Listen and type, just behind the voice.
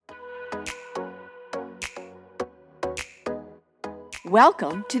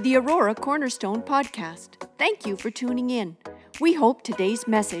Welcome to the Aurora Cornerstone Podcast. Thank you for tuning in. We hope today's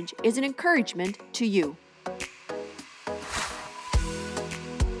message is an encouragement to you.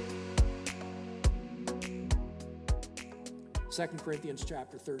 Second Corinthians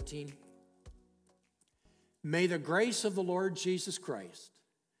chapter 13. May the grace of the Lord Jesus Christ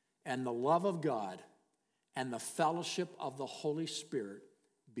and the love of God and the fellowship of the Holy Spirit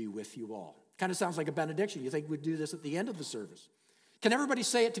be with you all. Kind of sounds like a benediction. You think we'd do this at the end of the service. Can everybody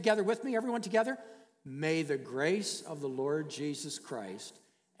say it together with me? Everyone together? May the grace of the Lord Jesus Christ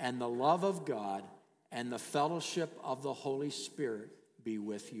and the love of God and the fellowship of the Holy Spirit be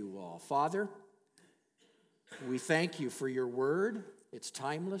with you all. Father, we thank you for your word. It's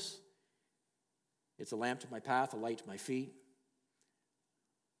timeless. It's a lamp to my path, a light to my feet.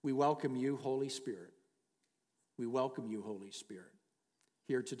 We welcome you, Holy Spirit. We welcome you, Holy Spirit,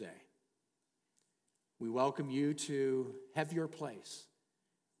 here today. We welcome you to have your place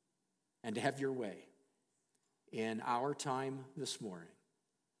and to have your way in our time this morning,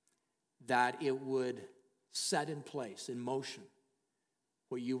 that it would set in place, in motion,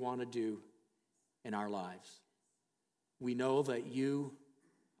 what you want to do in our lives. We know that you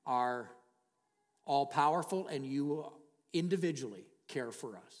are all-powerful and you individually care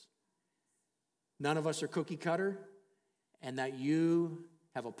for us. None of us are cookie cutter, and that you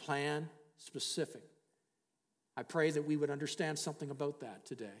have a plan specific. I pray that we would understand something about that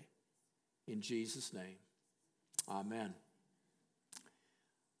today. In Jesus' name, amen.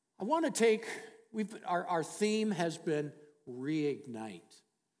 I want to take, our theme has been reignite.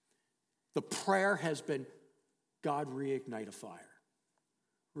 The prayer has been, God, reignite a fire.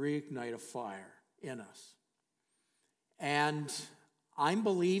 Reignite a fire in us. And I'm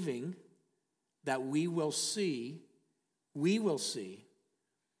believing that we will see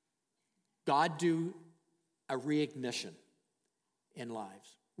God do a reignition in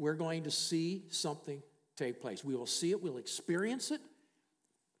lives. We're going to see something take place. We will see it, we'll experience it,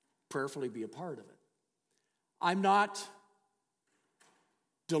 prayerfully be a part of it. I'm not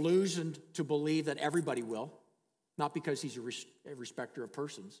delusioned to believe that everybody will, not because he's a respecter of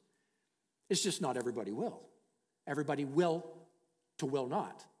persons. It's just not everybody will. Everybody will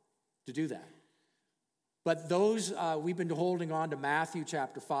not to do that. But those, we've been holding on to Matthew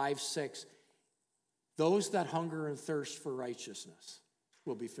chapter 5, 6. Those that hunger and thirst for righteousness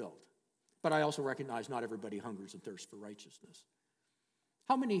will be filled. But I also recognize not everybody hungers and thirsts for righteousness.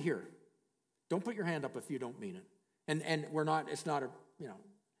 How many here? Don't put your hand up if you don't mean it. And we're not, it's not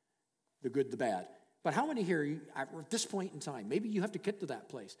the good, the bad. But how many here, at this point in time, maybe you have to get to that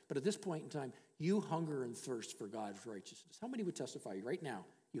place, but at this point in time, you hunger and thirst for God's righteousness. How many would testify right now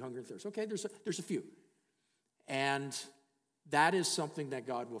you hunger and thirst? Okay, there's a few. And that is something that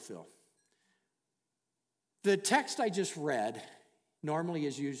God will fill. The text I just read normally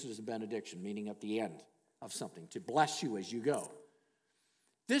is used as a benediction, meaning at the end of something, to bless you as you go.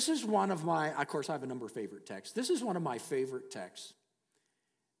 This is one of my, of course I have a number of favorite texts. This is one of my favorite texts.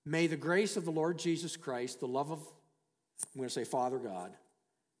 May the grace of the Lord Jesus Christ, the love of, I'm going to say Father God,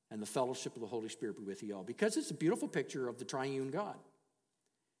 and the fellowship of the Holy Spirit be with you all. Because it's a beautiful picture of the triune God.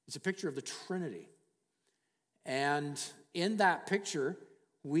 It's a picture of the Trinity. And in that picture,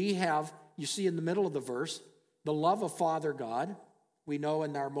 we have, you see in the middle of the verse, the love of Father God. We know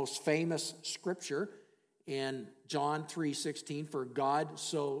in our most famous scripture in John 3:16, for God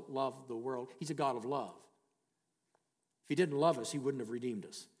so loved the world. He's a God of love. If he didn't love us, he wouldn't have redeemed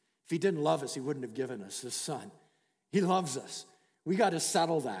us. If he didn't love us, he wouldn't have given us his son. He loves us. We got to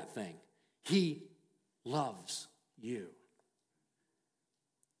settle that thing. He loves you.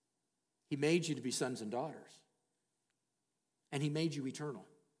 He made you to be sons and daughters. And he made you eternal.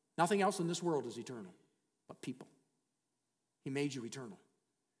 Nothing else in this world is eternal but people. He made you eternal.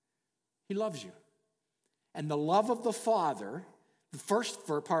 He loves you. And the love of the Father, the first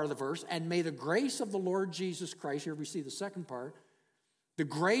part of the verse, and may the grace of the Lord Jesus Christ, here we see the second part, the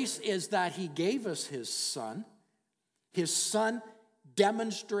grace is that he gave us his son. His son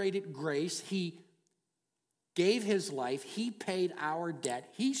demonstrated grace. He gave his life. He paid our debt.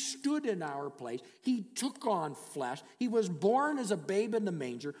 He stood in our place. He took on flesh. He was born as a babe in the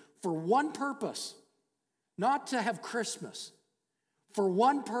manger for one purpose, not to have Christmas, for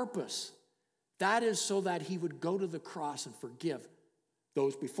one purpose. That is so that he would go to the cross and forgive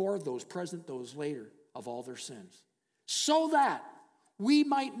those before, those present, those later, of all their sins. So that we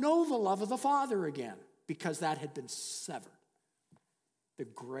might know the love of the Father again, because that had been severed. The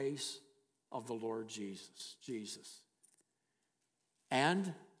grace of the Lord Jesus.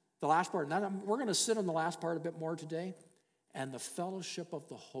 And the last part, now we're going to sit on the last part a bit more today, and the fellowship of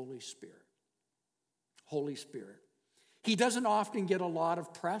the Holy Spirit. Holy Spirit. He doesn't often get a lot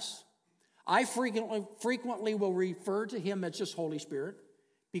of press. I frequently will refer to him as just Holy Spirit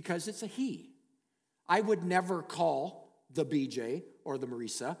because it's a he. I would never call the BJ or the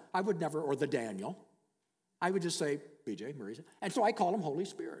Marisa. Or the Daniel. I would just say BJ, Marisa. And so I call him Holy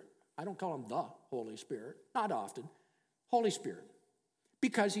Spirit. I don't call him the Holy Spirit, not often. Holy Spirit,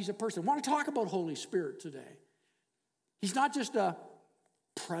 because he's a person. I want to talk about Holy Spirit today. He's not just a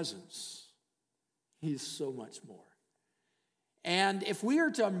presence. He's so much more. And if we are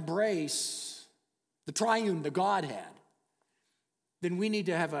to embrace the triune, the Godhead, then we need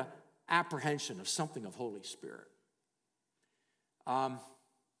to have an apprehension of something of Holy Spirit.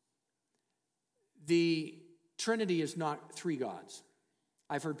 The Trinity is not three gods.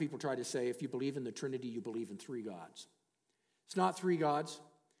 I've heard people try to say, if you believe in the Trinity, you believe in three gods. It's not three gods.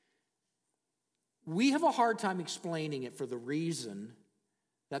 We have a hard time explaining it for the reason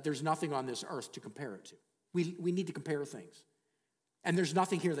that there's nothing on this earth to compare it to. We need to compare things. And there's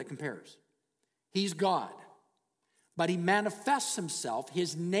nothing here that compares. He's God. But he manifests himself.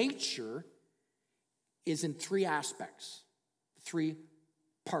 His nature is in three aspects. Three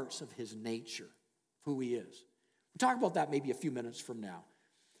parts of his nature, who he is. We'll talk about that maybe a few minutes from now.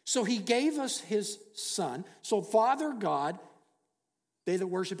 So he gave us his son. So Father God, they that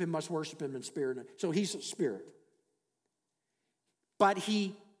worship him must worship him in spirit. So he's a spirit. But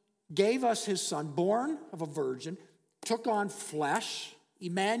he gave us his son, born of a virgin, took on flesh,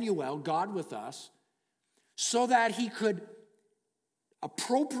 Emmanuel, God with us, so that he could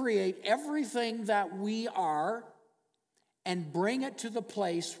appropriate everything that we are and bring it to the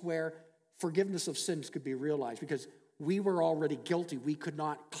place where forgiveness of sins could be realized, because we were already guilty. We could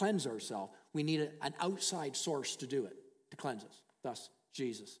not cleanse ourselves. We needed an outside source to do it, to cleanse us. Thus,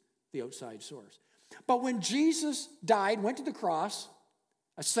 Jesus, the outside source. But when Jesus died, went to the cross,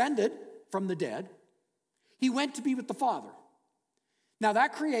 ascended from the dead, he went to be with the Father. Now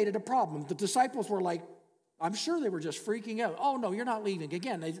that created a problem. The disciples were like, I'm sure they were just freaking out. Oh no, you're not leaving.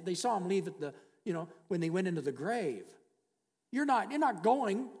 Again, they saw him leave at when they went into the grave. You're not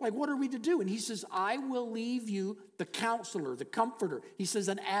going. Like, what are we to do? And he says, I will leave you the counselor, the comforter. He says,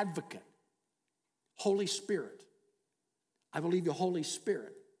 an advocate, Holy Spirit. I will leave you Holy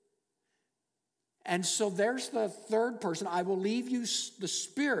Spirit. And so there's the third person. I will leave you the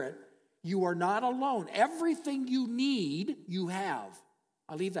Spirit. You are not alone. Everything you need, you have.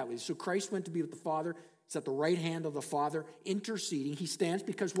 I leave that with you. So Christ went to be with the Father. He's at the right hand of the Father, interceding. He stands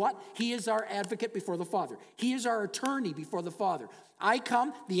because what? He is our advocate before the Father. He is our attorney before the Father. I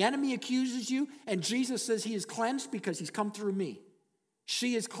come, the enemy accuses you, and Jesus says he is cleansed because he's come through me.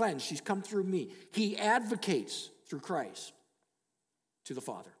 She is cleansed. She's come through me. He advocates through Christ to the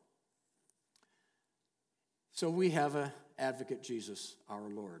Father. So we have an advocate, Jesus, our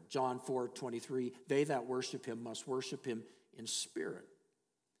Lord. John 4:23, they that worship him must worship him in spirit.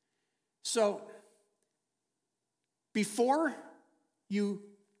 So, before you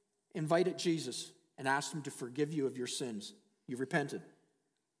invited Jesus and asked him to forgive you of your sins, you repented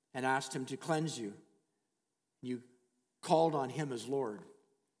and asked him to cleanse you. You called on him as Lord.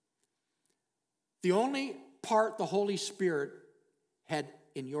 The only part the Holy Spirit had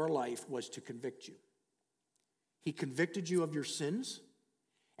in your life was to convict you. He convicted you of your sins,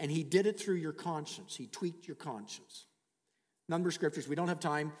 and he did it through your conscience. He tweaked your conscience. Number of scriptures. We don't have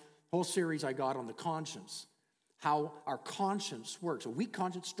time. Whole series I got on the conscience. How our conscience works. A weak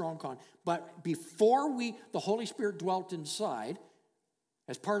conscience, strong conscience. But before the Holy Spirit dwelt inside,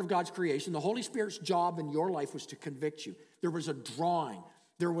 as part of God's creation, the Holy Spirit's job in your life was to convict you. There was a drawing.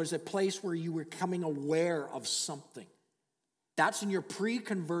 There was a place where you were becoming aware of something. That's in your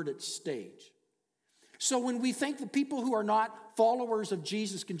pre-converted stage. So when we think the people who are not followers of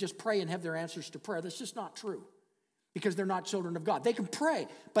Jesus can just pray and have their answers to prayer, that's just not true. Because they're not children of God. They can pray,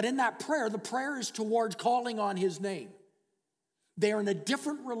 but in that prayer, the prayer is towards calling on his name. They are in a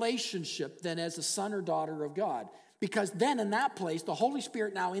different relationship than as a son or daughter of God. Because then in that place, the Holy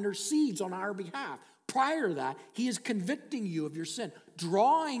Spirit now intercedes on our behalf. Prior to that, he is convicting you of your sin,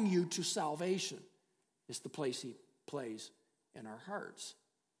 drawing you to salvation. It's the place he plays in our hearts.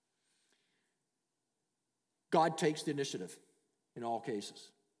 God takes the initiative in all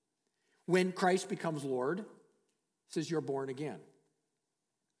cases. When Christ becomes Lord, says you're born again.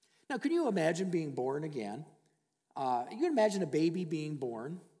 Now, can you imagine being born again? You can imagine a baby being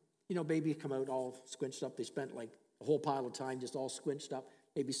born. You know, babies come out all squinched up. They spent like a whole pile of time just all squinched up,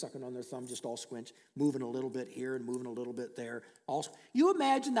 maybe sucking on their thumb, just all squinched, moving a little bit here and moving a little bit there. You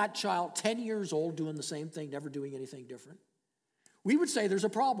imagine that child, 10 years old, doing the same thing, never doing anything different? We would say there's a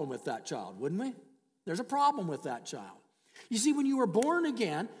problem with that child, wouldn't we? There's a problem with that child. You see, when you were born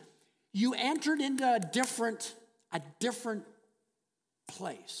again, you entered into a different a different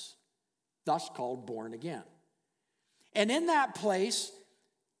place, thus called born again. And in that place,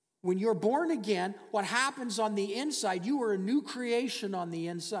 when you're born again, what happens on the inside, you are a new creation on the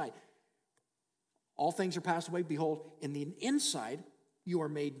inside. All things are passed away. Behold, in the inside, you are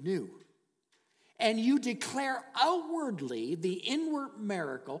made new. And you declare outwardly the inward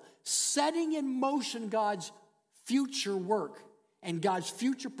miracle, setting in motion God's future work and God's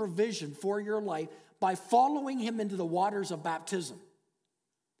future provision for your life by following him into the waters of baptism.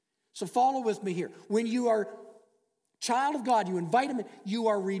 So follow with me here. When you are child of God, you invite him in, you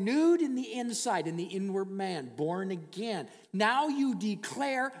are renewed in the inside, in the inward man, born again. Now you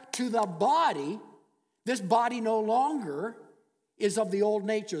declare to the body, this body no longer is of the old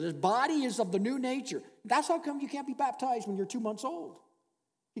nature. This body is of the new nature. That's how come you can't be baptized when you're 2 months old.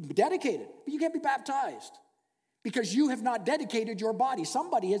 You can be dedicated, but you can't be baptized because you have not dedicated your body.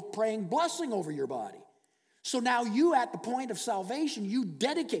 Somebody is praying blessing over your body. So now you, at the point of salvation, you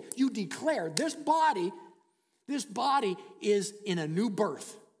dedicate, you declare this body is in a new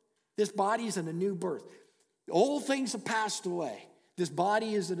birth. This body is in a new birth. Old things have passed away. This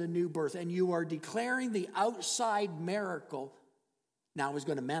body is in a new birth, and you are declaring the outside miracle now is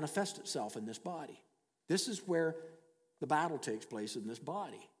going to manifest itself in this body. This is where the battle takes place, in this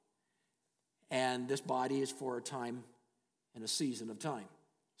body. And this body is for a time and a season of time.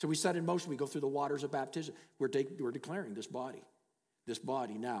 So we set in motion, we go through the waters of baptism. We're declaring this body. This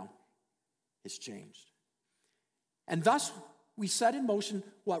body now is changed. And thus we set in motion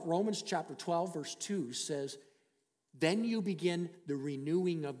what Romans chapter 12 verse 2 says, then you begin the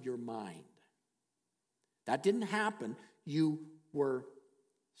renewing of your mind. That didn't happen. You were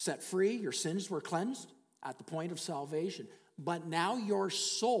set free, your sins were cleansed at the point of salvation. But now your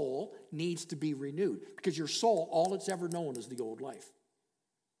soul needs to be renewed because your soul, all it's ever known is the old life.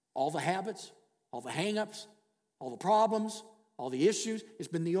 All the habits, all the hang-ups, all the problems, all the issues, it's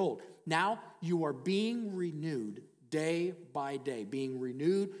been the old. Now you are being renewed day by day, being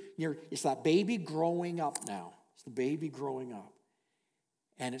renewed. It's that baby growing up now. It's the baby growing up.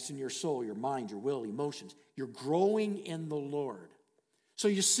 And it's in your soul, your mind, your will, emotions. You're growing in the Lord. So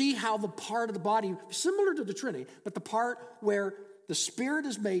you see how the part of the body, similar to the Trinity, but the part where the spirit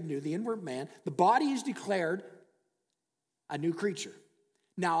is made new, the inward man, the body is declared a new creature.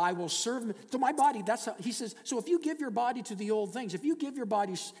 Now I will serve him. So my body, that's how he says, so if you give your body to the old things, if you give your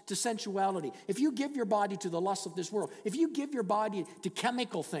body to sensuality, if you give your body to the lust of this world, if you give your body to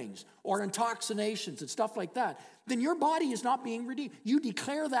chemical things or intoxinations and stuff like that, then your body is not being redeemed. You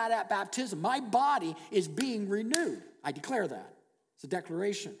declare that at baptism. My body is being renewed. I declare that. It's a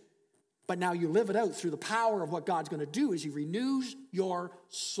declaration. But now you live it out through the power of what God's going to do is he renews your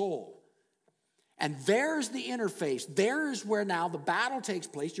soul. And there's the interface. There's where now the battle takes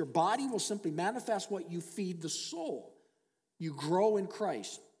place. Your body will simply manifest what you feed the soul. You grow in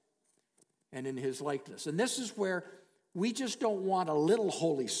Christ and in his likeness. And this is where we just don't want a little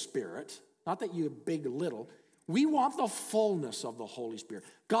Holy Spirit. Not that you big little. We want the fullness of the Holy Spirit.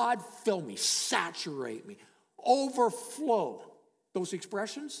 God, fill me, saturate me, overflow. Those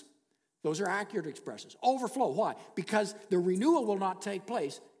expressions, those are accurate expressions. Overflow. Why? Because the renewal will not take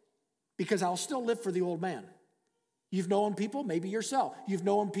place. Because I'll still live for the old man. You've known people, maybe yourself. You've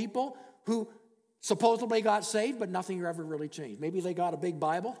known people who supposedly got saved, but nothing ever really changed. Maybe they got a big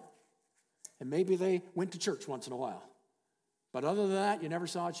Bible, and maybe they went to church once in a while. But other than that, you never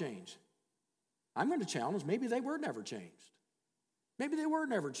saw a change. I'm going to challenge, maybe they were never changed. Maybe they were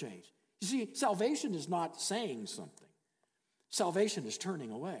never changed. You see, salvation is not saying something. Salvation is turning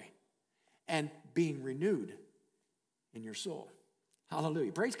away and being renewed in your soul.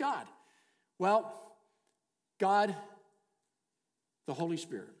 Hallelujah. Praise God. Well, God, the Holy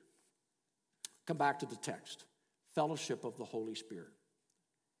Spirit. Come back to the text. Fellowship of the Holy Spirit.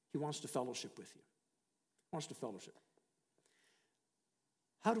 He wants to fellowship with you. He wants to fellowship.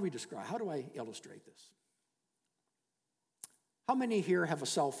 How do I illustrate this? How many here have a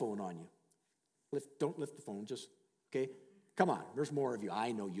cell phone on you? Don't lift the phone, just, okay? Come on, there's more of you.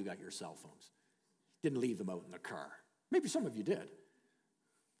 I know you got your cell phones. Didn't leave them out in the car. Maybe some of you did.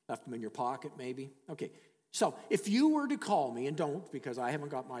 Left them in your pocket, maybe. Okay, so if you were to call me, and don't, because I haven't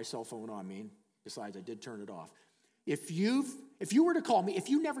got my cell phone on me, besides I did turn it off. If you were to call me, if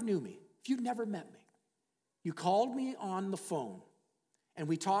you never knew me, if you'd never met me, you called me on the phone, and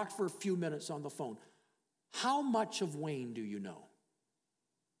we talked for a few minutes on the phone, how much of Wayne do you know?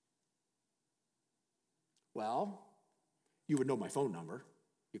 Well, you would know my phone number.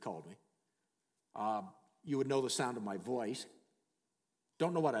 You called me. You would know the sound of my voice.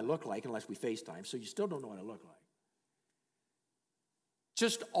 Don't know what I look like unless we FaceTime, so you still don't know what I look like.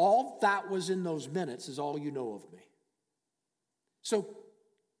 Just all that was in those minutes is all you know of me. So,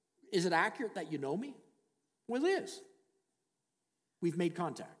 is it accurate that you know me? Well, it is. We've made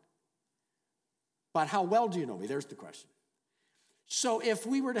contact. But how well do you know me? There's the question. So if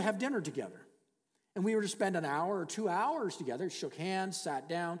we were to have dinner together, and we were to spend an hour or 2 hours together, shook hands, sat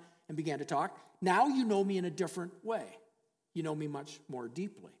down, and began to talk, now you know me in a different way. You know me much more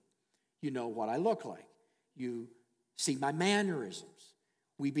deeply. You know what I look like. You see my mannerisms.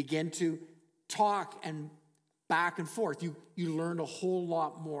 We begin to talk and back and forth. You learn a whole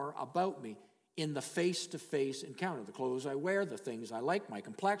lot more about me in the face-to-face encounter. The clothes I wear, the things I like, my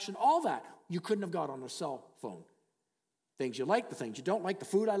complexion, all that you couldn't have got on a cell phone. Things you like, the things you don't like, the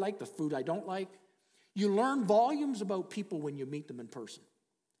food I like, the food I don't like. You learn volumes about people when you meet them in person.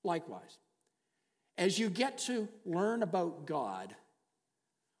 Likewise, as you get to learn about God,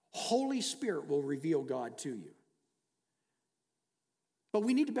 Holy Spirit will reveal God to you. But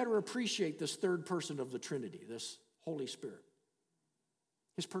we need to better appreciate this third person of the Trinity, this Holy Spirit,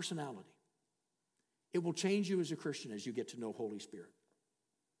 his personality. It will change you as a Christian as you get to know Holy Spirit.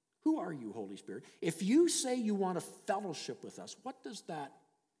 Who are you, Holy Spirit? If you say you want to fellowship with us, what does that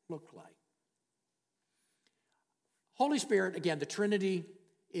look like? Holy Spirit, again, the Trinity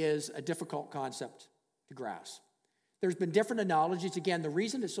is a difficult concept to grasp. There's been different analogies. Again, the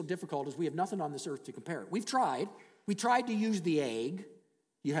reason it's so difficult is we have nothing on this earth to compare it. We've tried. We tried to use the egg.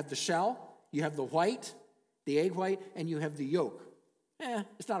 You have the shell, you have the white, the egg white, and you have the yolk.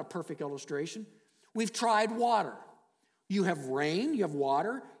 It's not a perfect illustration. We've tried water. You have rain, you have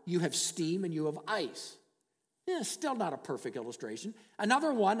water, you have steam, and you have ice. Still not a perfect illustration.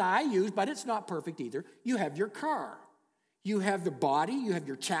 Another one I use, but it's not perfect either. You have your car. You have the body, you have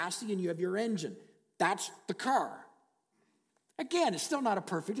your chassis, and you have your engine. That's the car. Again, it's still not a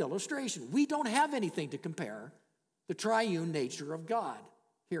perfect illustration. We don't have anything to compare the triune nature of God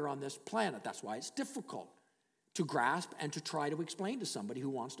here on this planet. That's why it's difficult to grasp and to try to explain to somebody who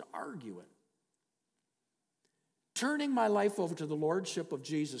wants to argue it. Turning my life over to the Lordship of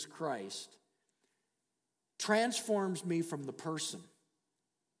Jesus Christ transforms me from the person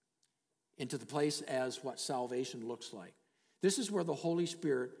into the place as what salvation looks like. This is where the Holy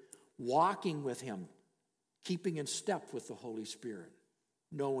Spirit, walking with him, keeping in step with the Holy Spirit,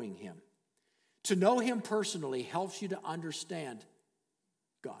 knowing him. To know him personally helps you to understand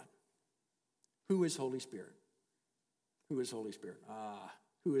God. Who is Holy Spirit? Who is Holy Spirit?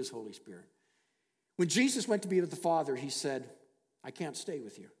 Who is Holy Spirit? When Jesus went to be with the Father, he said, I can't stay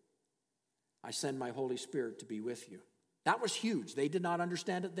with you. I send my Holy Spirit to be with you. That was huge. They did not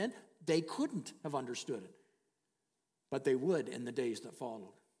understand it then. They couldn't have understood it. But they would in the days that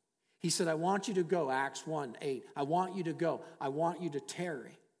followed. He said, I want you to go, Acts 1:8. I want you to go. I want you to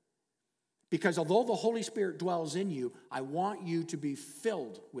tarry. Because although the Holy Spirit dwells in you, I want you to be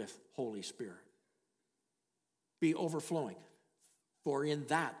filled with Holy Spirit. Be overflowing. For in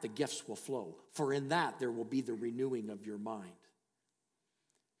that the gifts will flow. For in that there will be the renewing of your mind.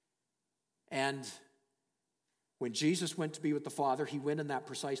 And when Jesus went to be with the Father, he went in that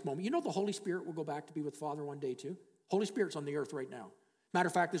precise moment. You know the Holy Spirit will go back to be with the Father one day too? Holy Spirit's on the earth right now. Matter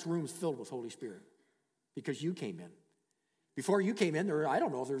of fact, this room is filled with Holy Spirit because you came in. Before you came in, I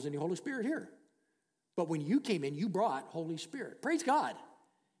don't know if there was any Holy Spirit here. But when you came in, you brought Holy Spirit. Praise God.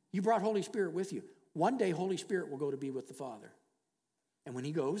 You brought Holy Spirit with you. One day, Holy Spirit will go to be with the Father. And when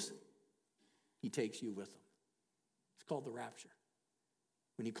he goes, he takes you with him. It's called the rapture.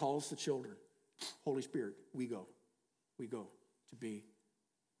 When he calls the children, Holy Spirit, we go. We go to be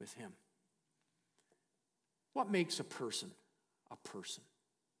with him. What makes a person a person?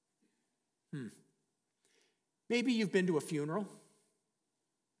 Maybe you've been to a funeral,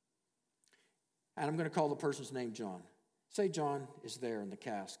 and I'm going to call the person's name John. Say John is there in the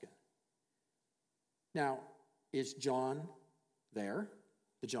casket. Now, is John there?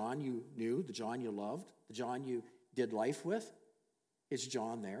 The John you knew, the John you loved, the John you did life with? Is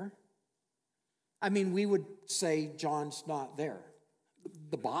John there? I mean, we would say John's not there.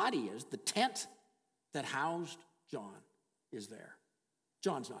 The body is, the tent that housed John is there.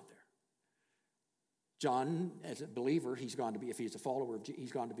 John's not there. John, as a believer, he's gone to be, if he's a follower of Jesus,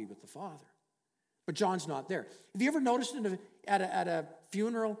 he's gone to be with the Father. But John's not there. Have you ever noticed at a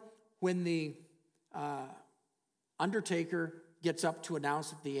funeral when the undertaker gets up to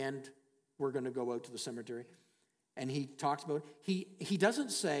announce at the end, we're going to go out to the cemetery, and he talks about it, he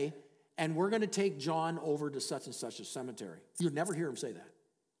doesn't say, and we're going to take John over to such and such a cemetery. You'll never hear him say that.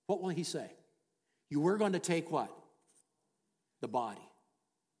 What will he say? You were going to take what? The body.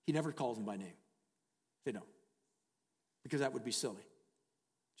 He never calls him by name. They don't. Because that would be silly.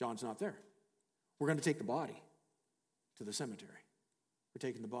 John's not there. We're going to take the body to the cemetery. We're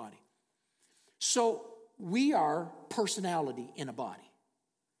taking the body. So we are personality in a body.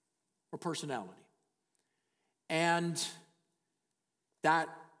 Or personality. And that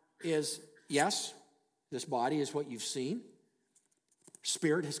is, yes, this body is what you've seen.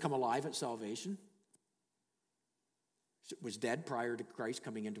 Spirit has come alive at salvation. It was dead prior to Christ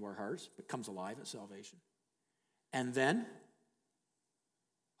coming into our hearts, but comes alive at salvation. And then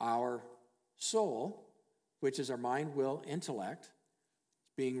our soul, which is our mind, will, intellect,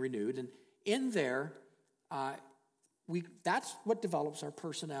 being renewed. And in there, that's what develops our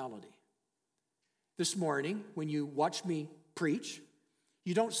personality. This morning, when you watch me preach,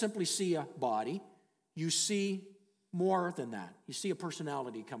 you don't simply see a body, you see more than that. You see a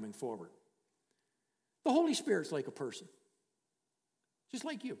personality coming forward. The Holy Spirit's like a person, just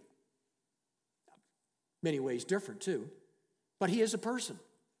like you. Many ways different too, but he is a person.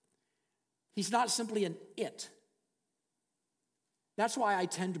 He's not simply an it. That's why I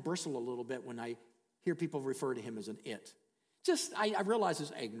tend to bristle a little bit when I hear people refer to him as an it. I realize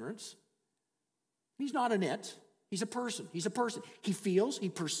his ignorance. He's not an it. He's a person. He's a person. He feels, he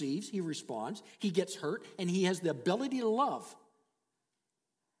perceives, he responds, he gets hurt, and he has the ability to love.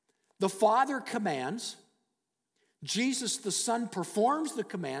 The Father commands. Jesus, the Son, performs the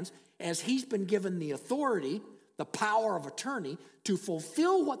commands as he's been given the authority, the power of attorney, to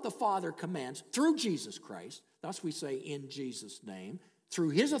fulfill what the Father commands through Jesus Christ. Thus we say, in Jesus' name, through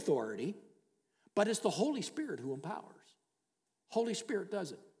his authority. But it's the Holy Spirit who empowers. Holy Spirit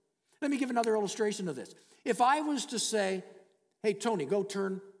does it. Let me give another illustration of this. If I was to say, hey, Tony, go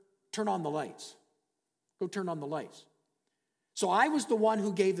turn on the lights. Go turn on the lights. So I was the one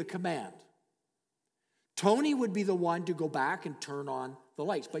who gave the command. Tony would be the one to go back and turn on the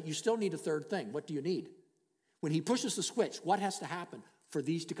lights. But you still need a third thing. What do you need? When he pushes the switch, what has to happen for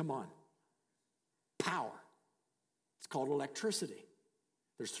these to come on? Power. It's called electricity.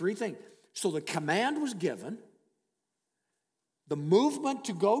 There's three things. So the command was given. The movement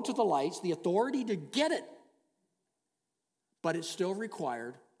to go to the lights, the authority to get it. But it still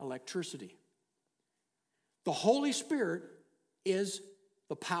required electricity. The Holy Spirit is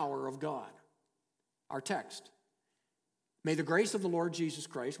the power of God. Our text. May the grace of the Lord Jesus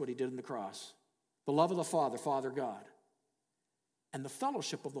Christ, what he did on the cross, the love of the Father, Father God, and the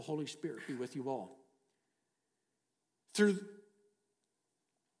fellowship of the Holy Spirit be with you all. Through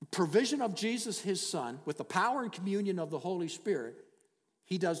the provision of Jesus, his Son, with the power and communion of the Holy Spirit,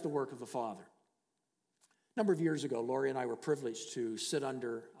 he does the work of the Father. A number of years ago, Lori and I were privileged to sit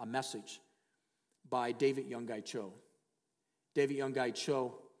under a message by David Yonggai Cho. David Yonggai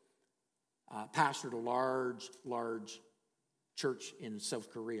Cho pastored a large church in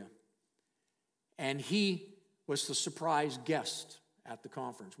South Korea. And he was the surprise guest at the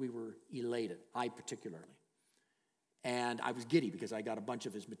conference. We were elated, I particularly. And I was giddy because I got a bunch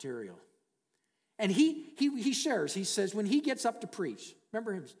of his material. And he shares, he says, when he gets up to preach,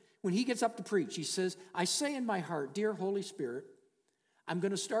 remember him, when he gets up to preach, he says, I say in my heart, dear Holy Spirit, I'm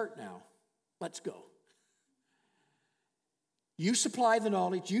going to start now. Let's go. You supply the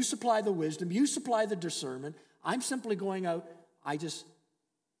knowledge, you supply the wisdom, you supply the discernment. I'm simply going out. I just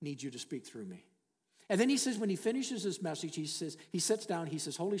need you to speak through me. And then he says, when he finishes his message, he sits down, he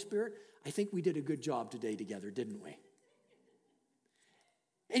says, Holy Spirit, I think we did a good job today together, didn't we?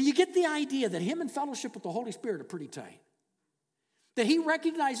 And you get the idea that him and fellowship with the Holy Spirit are pretty tight. That he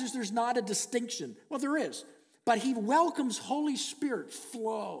recognizes there's not a distinction. Well, there is. But he welcomes Holy Spirit's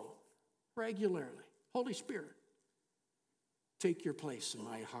flow regularly. Holy Spirit, take your place in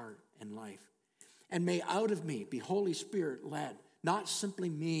my heart and life. And may out of me be Holy Spirit led, not simply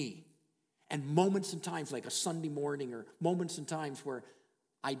me. And moments and times like a Sunday morning or moments and times where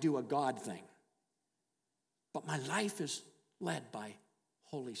I do a God thing. But my life is led by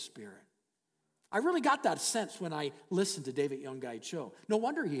Holy Spirit. I really got that sense when I listened to David Yonggai Cho. No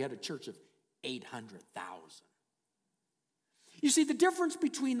wonder he had a church of 800,000. You see, the difference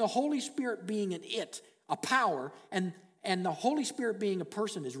between the Holy Spirit being an it, a power, and the Holy Spirit being a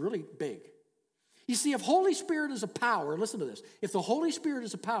person is really big. You see, if Holy Spirit is a power, listen to this. If the Holy Spirit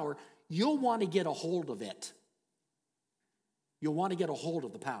is a power, you'll want to get a hold of it. You'll want to get a hold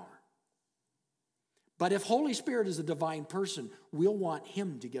of the power. But if Holy Spirit is a divine person, we'll want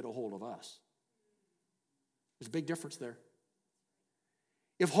him to get a hold of us. There's a big difference there.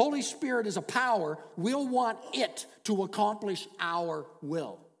 If Holy Spirit is a power, we'll want it to accomplish our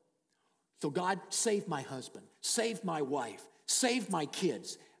will. So God, save my husband, save my wife, save my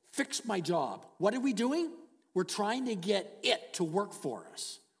kids, fix my job. What are we doing? We're trying to get it to work for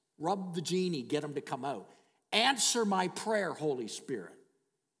us. Rub the genie, get him to come out. Answer my prayer, Holy Spirit.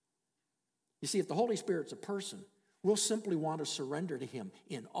 You see, if the Holy Spirit's a person, We'll simply want to surrender to him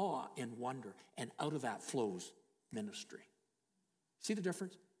in awe and wonder, and out of that flows ministry. See the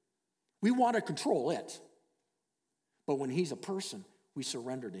difference? We want to control it, but when he's a person, we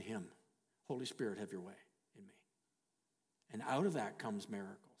surrender to him. Holy Spirit, have your way in me. And out of that comes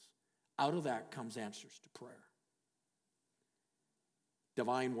miracles. Out of that comes answers to prayer.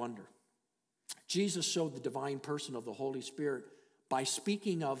 Divine wonder. Jesus showed the divine person of the Holy Spirit by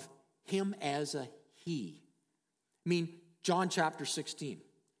speaking of him as a he. I mean, John chapter 16.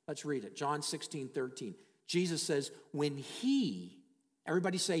 Let's read it. John 16:13. Jesus says, when he,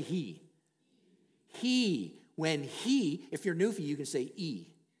 everybody say he. He, when he, if you're Newfie, you can say e.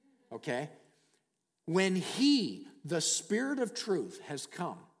 Okay? When he, the Spirit of truth, has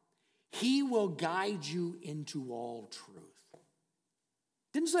come, he will guide you into all truth.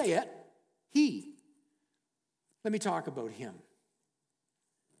 Didn't say it. He. Let me talk about him.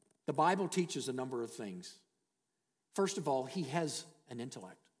 The Bible teaches a number of things. First of all, he has an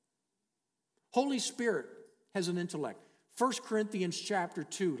intellect. Holy Spirit has an intellect. 1 Corinthians chapter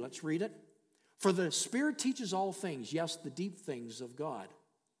 2, let's read it. For the Spirit teaches all things, yes, the deep things of God.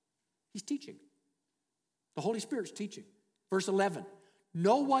 He's teaching. The Holy Spirit's teaching. Verse 11,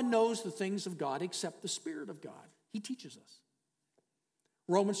 no one knows the things of God except the Spirit of God. He teaches us.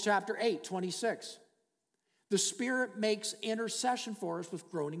 Romans chapter 8, 26. The Spirit makes intercession for us with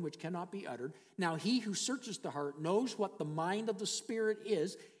groaning which cannot be uttered. Now he who searches the heart knows what the mind of the Spirit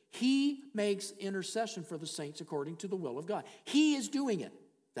is. He makes intercession for the saints according to the will of God. He is doing it.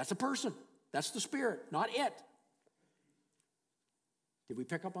 That's a person. That's the Spirit, not it. Did we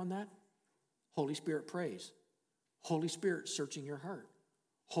pick up on that? Holy Spirit prays. Holy Spirit searching your heart.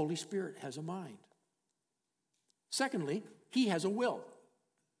 Holy Spirit has a mind. Secondly, he has a will.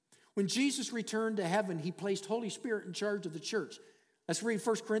 When Jesus returned to heaven, he placed Holy Spirit in charge of the church. Let's read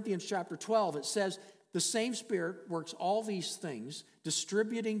 1 Corinthians chapter 12. It says, the same Spirit works all these things,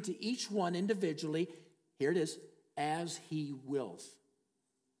 distributing to each one individually, here it is, as he wills.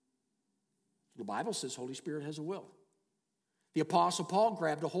 The Bible says Holy Spirit has a will. The Apostle Paul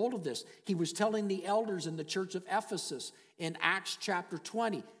grabbed a hold of this. He was telling the elders in the church of Ephesus in Acts chapter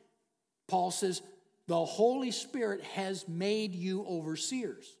 20. Paul says, the Holy Spirit has made you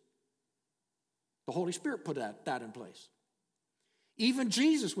overseers. The Holy Spirit put that in place. Even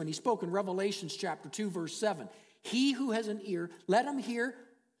Jesus, when he spoke in Revelations chapter 2, verse 7, he who has an ear, let him hear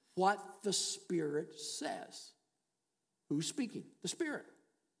what the Spirit says. Who's speaking? The Spirit.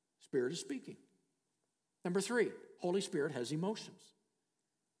 Spirit is speaking. Number 3, Holy Spirit has emotions.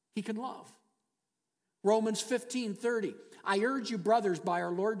 He can love. Romans 15:30, I urge you, brothers, by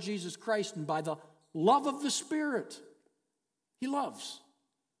our Lord Jesus Christ and by the love of the Spirit, he loves,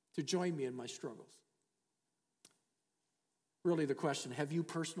 to join me in my struggles. Really the question, have you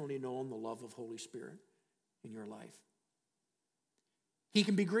personally known the love of Holy Spirit in your life? He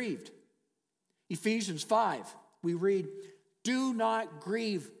can be grieved. Ephesians 5, we read, do not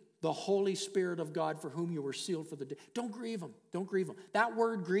grieve the Holy Spirit of God for whom you were sealed for the day. Don't grieve him. Don't grieve him. That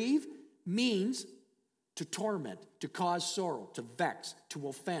word grieve means to torment, to cause sorrow, to vex, to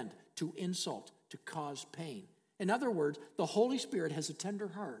offend, to insult, to cause pain. In other words, the Holy Spirit has a tender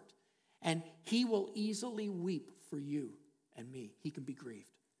heart, and he will easily weep for you and me. He can be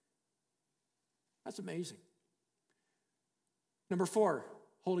grieved. That's amazing. Number 4,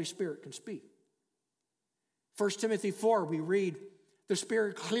 Holy Spirit can speak. 1 Timothy 4, we read, the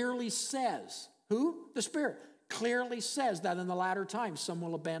Spirit clearly says, who? The Spirit clearly says that in the latter times some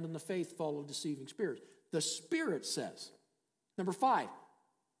will abandon the faith, follow deceiving spirits. The Spirit says. Number 5,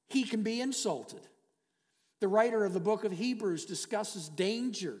 he can be insulted. The writer of the book of Hebrews discusses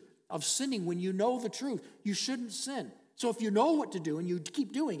danger of sinning when you know the truth. You shouldn't sin. So if you know what to do and you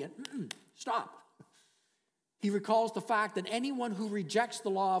keep doing it, stop. He recalls the fact that anyone who rejects the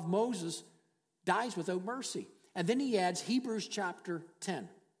law of Moses dies without mercy. And then he adds Hebrews chapter 10.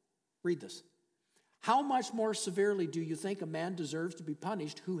 Read this. How much more severely do you think a man deserves to be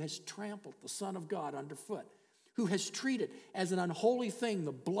punished who has trampled the Son of God underfoot, who has treated as an unholy thing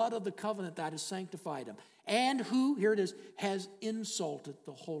the blood of the covenant that has sanctified him, and who, here it is, has insulted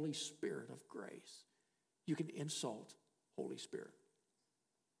the Holy Spirit of grace? You can insult Holy Spirit.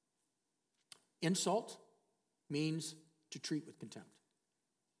 Insult means to treat with contempt.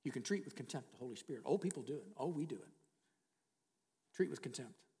 You can treat with contempt the Holy Spirit. Oh, people do it. Oh, we do it. Treat with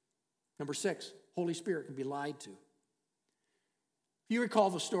contempt. Number 6, Holy Spirit can be lied to. If you recall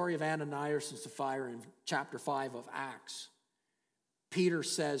the story of Ananias and Sapphira in chapter 5 of Acts, Peter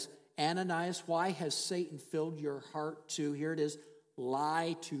says, Ananias, why has Satan filled your heart to, here it is,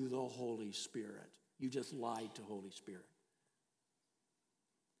 lie to the Holy Spirit? You just lied to Holy Spirit.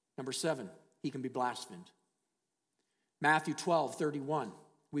 Number 7, he can be blasphemed. Matthew 12:31,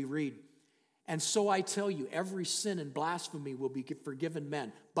 we read, "And so I tell you, every sin and blasphemy will be forgiven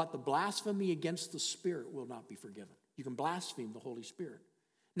men, but the blasphemy against the Spirit will not be forgiven." You can blaspheme the Holy Spirit.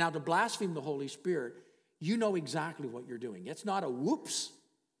 Now, to blaspheme the Holy Spirit, you know exactly what you're doing. It's not a whoops.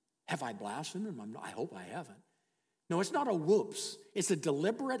 Have I blasphemed him? I hope I haven't. No, it's not a whoops. It's a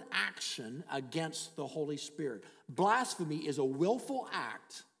deliberate action against the Holy Spirit. Blasphemy is a willful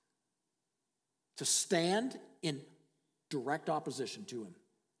act to stand in direct opposition to him.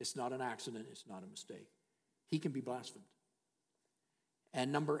 It's not an accident. It's not a mistake. He can be blasphemed.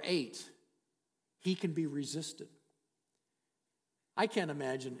 And number 8, he can be resisted. I can't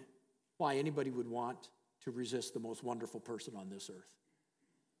imagine why anybody would want to resist the most wonderful person on this earth.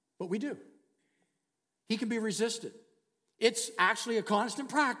 But we do. He can be resisted. It's actually a constant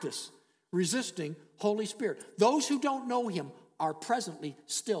practice, resisting Holy Spirit. Those who don't know him are presently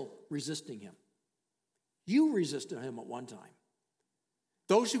still resisting him. You resisted him at one time.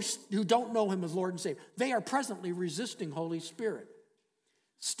 Those who don't know him as Lord and Savior, they are presently resisting Holy Spirit.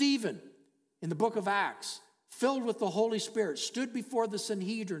 Stephen, in the book of Acts, filled with the Holy Spirit, stood before the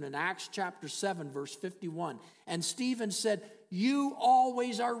Sanhedrin in Acts chapter 7, verse 51. And Stephen said, "You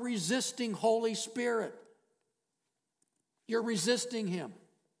always are resisting Holy Spirit." You're resisting him.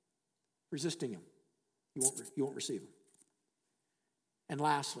 Resisting him. You won't receive him. And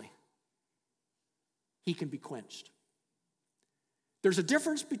lastly, he can be quenched. There's a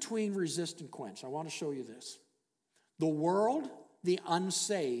difference between resist and quench. I want to show you this. The world, the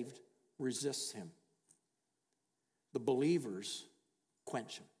unsaved, resists him. The believers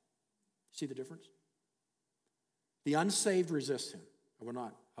quench him. See the difference? The unsaved resists him. I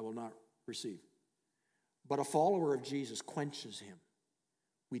will not receive. But a follower of Jesus quenches him.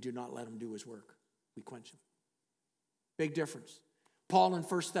 We do not let him do his work. We quench him. Big difference. Paul in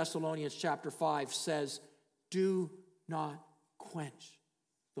 1 Thessalonians chapter 5 says, "Do not quench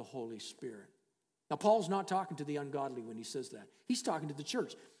the Holy Spirit." Now, Paul's not talking to the ungodly when he says that. He's talking to the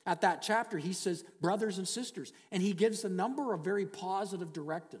church. At that chapter, he says, brothers and sisters, and he gives a number of very positive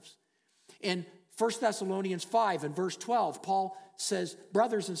directives. In 1 Thessalonians 5 and verse 12, Paul says,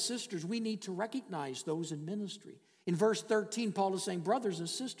 brothers and sisters, we need to recognize those in ministry. In verse 13, Paul is saying, brothers and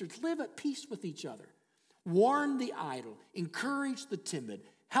sisters, live at peace with each other. Warn the idle, encourage the timid,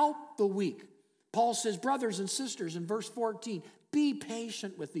 help the weak. Paul says, brothers and sisters, in verse 14, be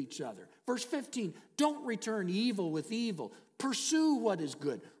patient with each other. Verse 15, don't return evil with evil. Pursue what is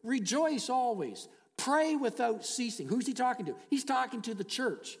good. Rejoice always. Pray without ceasing. Who's he talking to? He's talking to the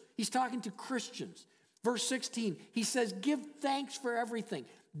church. He's talking to Christians. Verse 16, he says, give thanks for everything.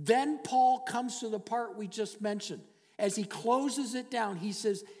 Then Paul comes to the part we just mentioned. As he closes it down, he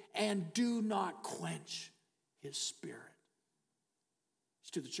says, and do not quench his spirit.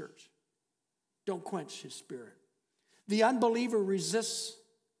 It's to the church. Don't quench his spirit. The unbeliever resists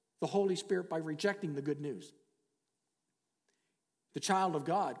the Holy Spirit by rejecting the good news. The child of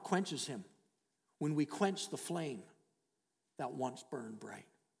God quenches him when we quench the flame that once burned bright.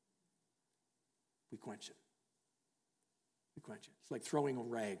 We quench it. We quench it. It's like throwing a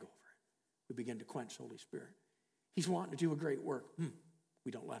rag over it. We begin to quench Holy Spirit. He's wanting to do a great work.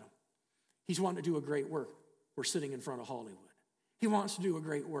 We don't let him. He's wanting to do a great work. We're sitting in front of Hollywood. He wants to do a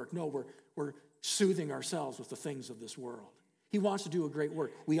great work. No, we're soothing ourselves with the things of this world. He wants to do a great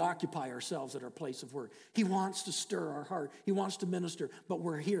work. We occupy ourselves at our place of work. He wants to stir our heart. He wants to minister, but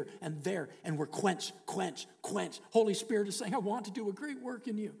we're here and there, and we're quench. Holy Spirit is saying, I want to do a great work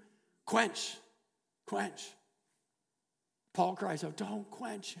in you. Quench. Paul cries out, don't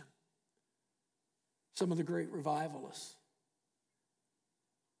quench him. Some of the great revivalists.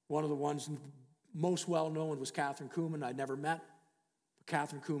 One of the ones most well known was Catherine Kuhlman. I'd never met. But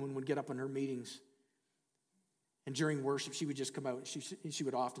Catherine Kuhlman would get up in her meetings, and during worship, she would just come out and she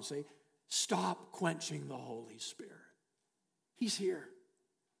would often say, stop quenching the Holy Spirit. He's here.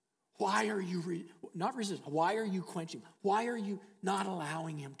 Why are you, not resisting, why are you quenching? Why are you not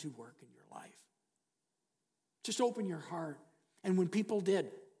allowing him to work in your life? Just open your heart. And when people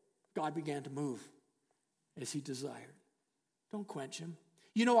did, God began to move as he desired. Don't quench him.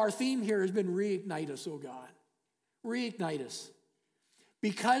 You know, our theme here has been reignite us, oh God. Reignite us.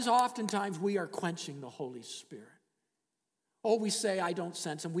 Because oftentimes we are quenching the Holy Spirit. Oh, we say, I don't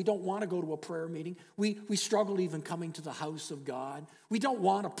sense him. We don't want to go to a prayer meeting. We struggle even coming to the house of God. We don't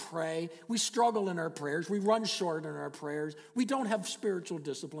want to pray. We struggle in our prayers. We run short in our prayers. We don't have spiritual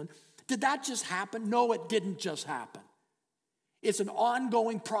discipline. Did that just happen? No, it didn't just happen. It's an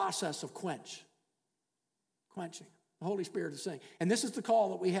ongoing process of quenching. The Holy Spirit is saying, and this is the call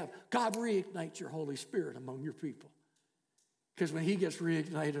that we have. God, reignite your Holy Spirit among your people. Because when he gets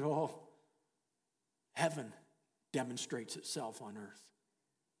reignited, heaven demonstrates itself on earth.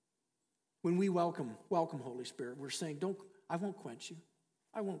 When we welcome Holy Spirit, we're saying, I won't quench you.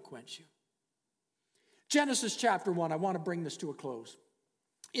 I won't quench you. Genesis chapter 1, I want to bring this to a close.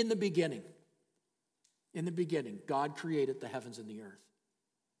 In the beginning, God created the heavens and the earth.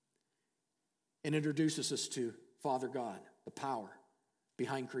 And introduces us to Father God, the power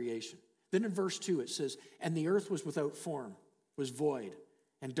behind creation. Then in verse 2 it says, and the earth was without form, was void,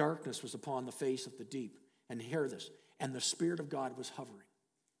 and darkness was upon the face of the deep. And hear this, and the Spirit of God was hovering.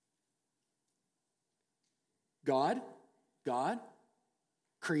 God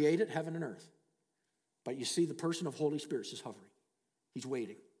created heaven and earth. But you see the person of Holy Spirit is hovering. He's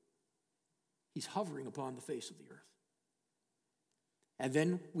waiting. He's hovering upon the face of the earth. And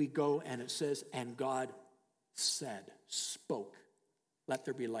then we go and it says, and God said, spoke, let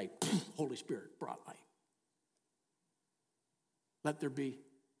there be light. Holy Spirit brought light. Let there be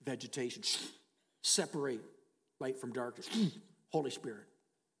vegetation. Separate light from darkness. Holy Spirit.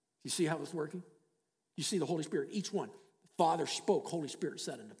 You see how it's working? You see the Holy Spirit, each one. Father spoke, Holy Spirit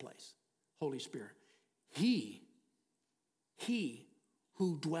set into place. Holy Spirit. He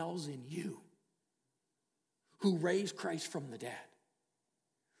who dwells in you, who raised Christ from the dead,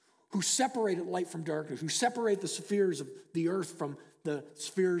 who separated light from darkness, who separated the spheres of the earth from the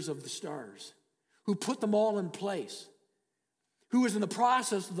spheres of the stars, who put them all in place, who was in the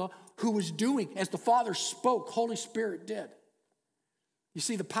process who was doing as the Father spoke, Holy Spirit did. You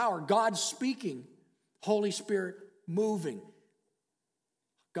see the power, God speaking, Holy Spirit moving.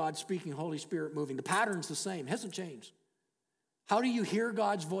 God speaking, Holy Spirit moving. The pattern's the same, hasn't changed. How do you hear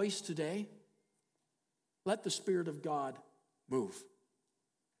God's voice today? Let the Spirit of God move.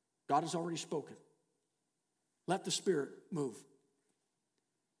 God has already spoken. Let the Spirit move.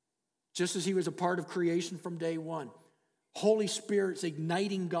 Just as he was a part of creation from day one, Holy Spirit's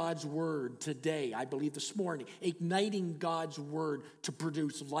igniting God's word today, I believe this morning, igniting God's word to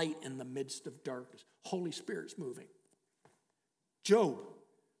produce light in the midst of darkness. Holy Spirit's moving. Job,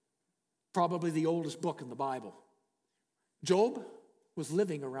 probably the oldest book in the Bible. Job was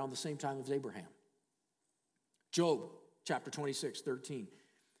living around the same time as Abraham. Job, chapter 26, 13.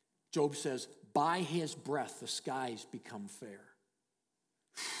 Job says, by his breath the skies become fair.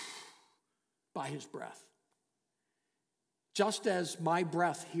 By his breath. Just as my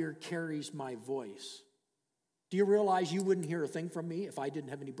breath here carries my voice. Do you realize you wouldn't hear a thing from me if I didn't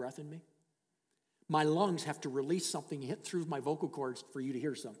have any breath in me? My lungs have to release something, hit through my vocal cords for you to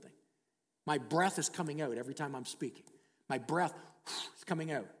hear something. My breath is coming out every time I'm speaking. My breath is coming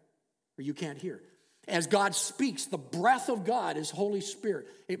out, or you can't hear. As God speaks, the breath of God is Holy Spirit.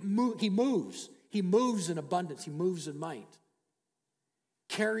 He moves. He moves in abundance. He moves in might.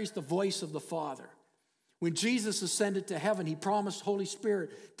 Carries the voice of the Father. When Jesus ascended to heaven, he promised Holy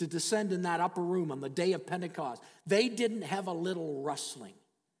Spirit to descend in that upper room on the day of Pentecost. They didn't have a little rustling.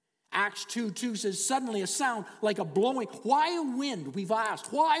 Acts 2:2 says, suddenly a sound like a blowing. Why a wind? We've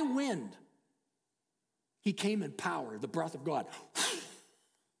asked. Why wind? He came in power, the breath of God.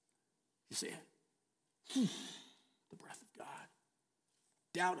 You see it? The breath of God.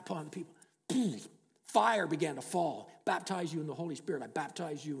 Down upon the people. Fire began to fall. Baptize you in the Holy Spirit. I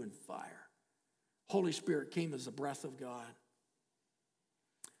baptize you in fire. Holy Spirit came as the breath of God.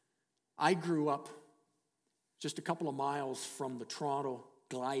 I grew up just a couple of miles from the Toronto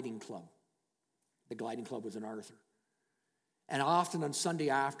Gliding Club. The Gliding Club was in Arthur. And often on Sunday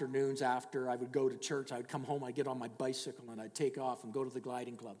afternoons after I would go to church, I would come home, I'd get on my bicycle and I'd take off and go to the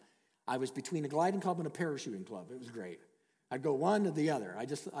Gliding Club. I was between a gliding club and a parachuting club. It was great. I'd go one or the other. I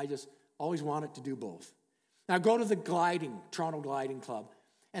just always wanted to do both. Now I'd go to the Toronto Gliding Club,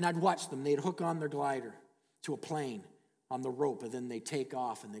 and I'd watch them. They'd hook on their glider to a plane on the rope, and then they take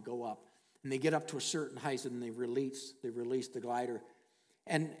off and they go up. And they get up to a certain height, and they release the glider.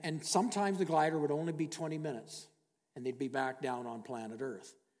 And sometimes the glider would only be 20 minutes, and they'd be back down on planet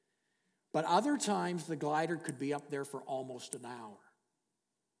Earth. But other times, the glider could be up there for almost an hour.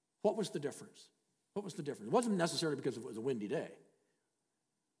 What was the difference? What was the difference? It wasn't necessarily because it was a windy day.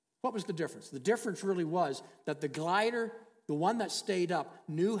 What was the difference? The difference really was that the glider, the one that stayed up,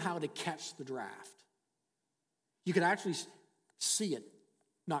 knew how to catch the draft. You could actually see it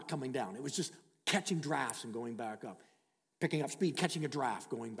not coming down. It was just catching drafts and going back up. Picking up speed, catching a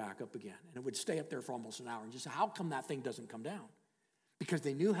draft, going back up again. And it would stay up there for almost an hour. And just how come that thing doesn't come down? Because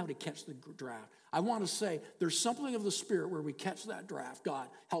they knew how to catch the draft. I want to say there's something of the Spirit where we catch that draft. God,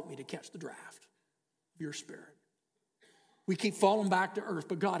 help me to catch the draft of your Spirit. We keep falling back to earth,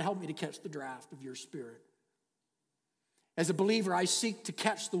 but God, help me to catch the draft of your Spirit. As a believer, I seek to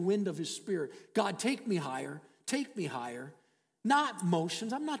catch the wind of his Spirit. God, take me higher. Take me higher. Not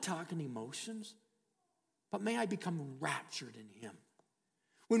motions. I'm not talking emotions. but may I become raptured in him.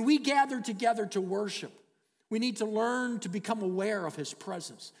 When we gather together to worship, we need to learn to become aware of his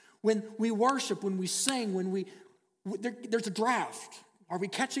presence. When we worship, when we sing, there's a draft. Are we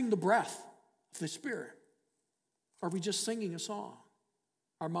catching the breath of the Spirit? Are we just singing a song?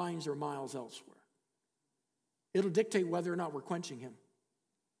 Our minds are miles elsewhere. It'll dictate whether or not we're quenching him.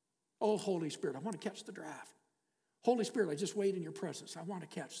 Oh, Holy Spirit, I want to catch the draft. Holy Spirit, I just wait in your presence. I want to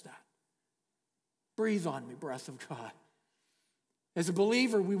catch that. Breathe on me, breath of God. As a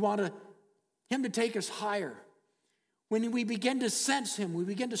believer, we want him to take us higher. When we begin to sense him, we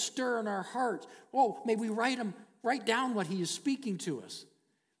begin to stir in our hearts. Oh, may we write down what he is speaking to us.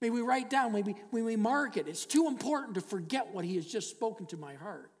 May we write down, maybe when we mark it. It's too important to forget what he has just spoken to my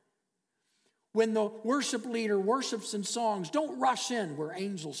heart. When the worship leader worships in songs, don't rush in where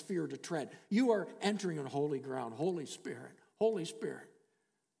angels fear to tread. You are entering on holy ground. Holy Spirit,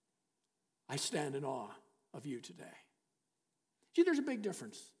 I stand in awe of you today. See, there's a big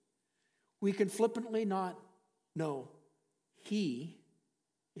difference. We can flippantly not know he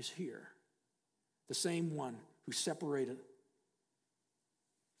is here. The same one who separated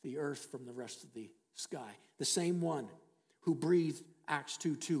the earth from the rest of the sky. The same one who breathed Acts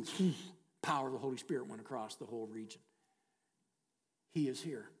 2:2. Power of the Holy Spirit went across the whole region. He is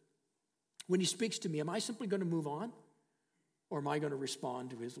here. When he speaks to me, am I simply going to move on? Or am I going to respond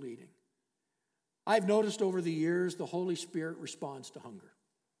to his leading? I've noticed over the years the Holy Spirit responds to hunger.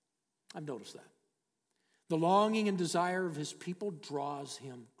 I've noticed that. The longing and desire of his people draws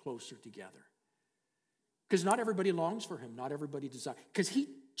him closer together. Because not everybody longs for him. Not everybody desires. Because he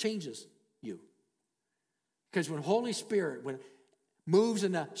changes you. Because when Holy Spirit moves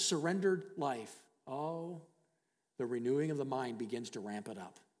in a surrendered life, the renewing of the mind begins to ramp it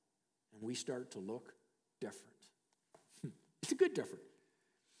up. And we start to look different. It's a good different.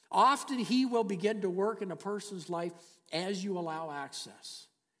 Often he will begin to work in a person's life as you allow access,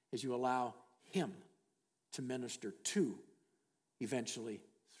 as you allow him to minister to, eventually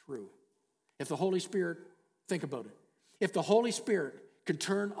through. If the Holy Spirit, think about it. If the Holy Spirit could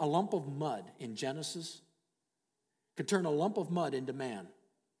turn a lump of mud in Genesis, could turn a lump of mud into man,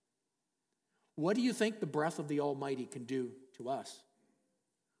 what do you think the breath of the Almighty can do to us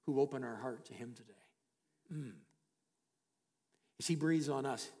who open our heart to him today? As he breathes on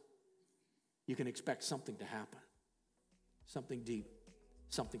us, you can expect something to happen. Something deep,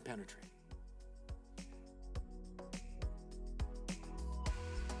 something penetrating.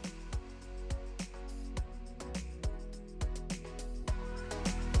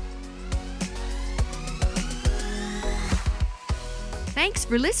 Thanks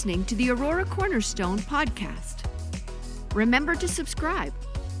for listening to the Aurora Cornerstone podcast. Remember to subscribe.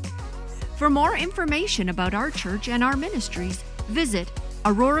 For more information about our church and our ministries, visit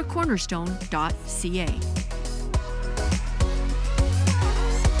auroracornerstone.ca.